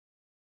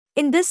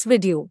In this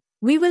video,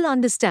 we will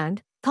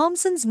understand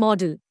Thomson's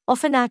model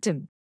of an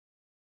atom.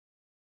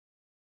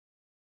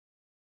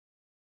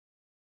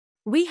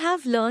 We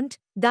have learnt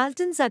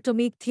Dalton's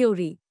atomic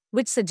theory,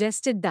 which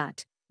suggested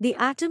that the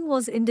atom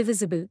was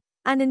indivisible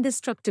and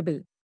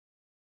indestructible.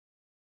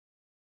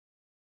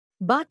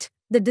 But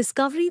the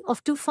discovery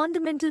of two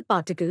fundamental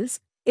particles,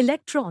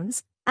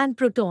 electrons and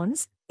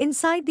protons,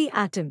 inside the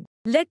atom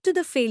led to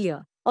the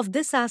failure of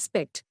this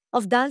aspect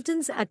of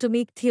Dalton's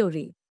atomic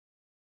theory.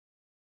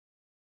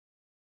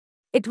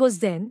 It was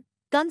then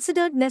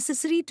considered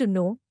necessary to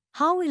know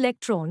how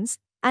electrons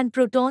and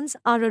protons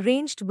are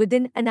arranged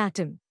within an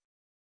atom.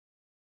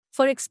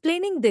 For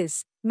explaining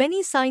this,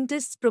 many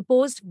scientists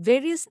proposed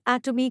various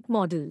atomic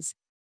models.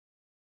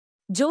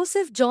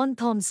 Joseph John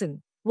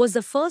Thomson was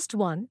the first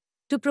one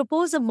to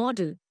propose a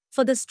model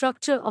for the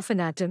structure of an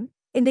atom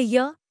in the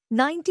year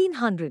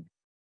 1900.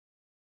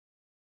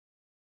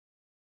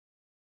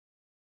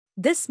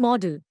 This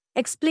model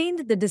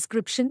explained the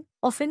description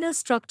of inner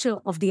structure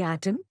of the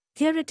atom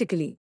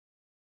theoretically.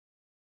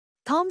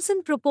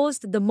 Thomson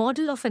proposed the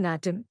model of an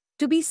atom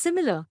to be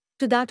similar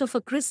to that of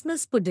a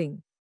Christmas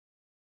pudding.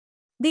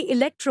 The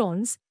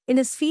electrons in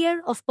a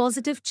sphere of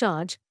positive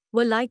charge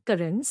were like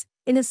currants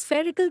in a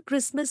spherical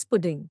Christmas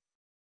pudding.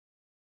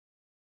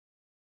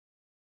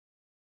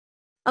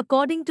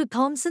 According to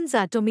Thomson's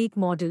atomic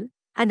model,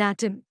 an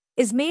atom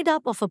is made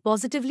up of a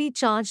positively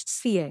charged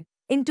sphere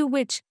into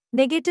which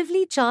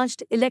negatively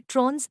charged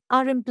electrons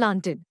are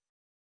implanted.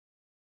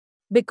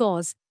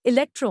 Because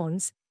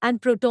electrons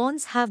and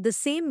protons have the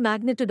same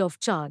magnitude of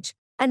charge,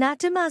 an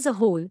atom as a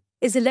whole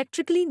is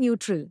electrically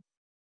neutral.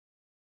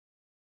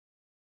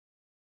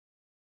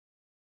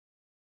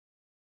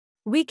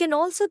 We can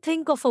also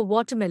think of a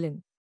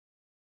watermelon.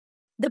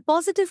 The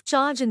positive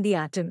charge in the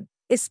atom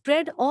is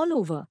spread all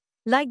over,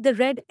 like the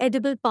red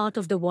edible part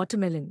of the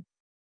watermelon,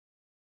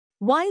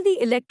 while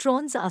the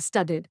electrons are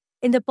studded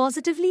in the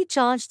positively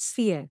charged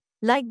sphere,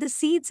 like the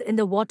seeds in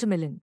the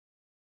watermelon.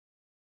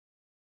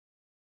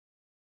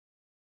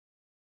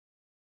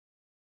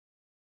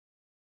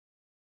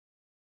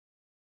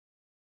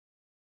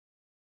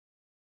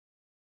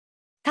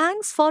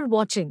 Thanks for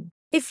watching.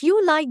 If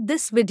you like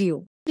this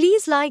video,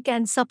 please like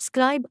and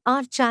subscribe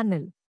our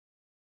channel.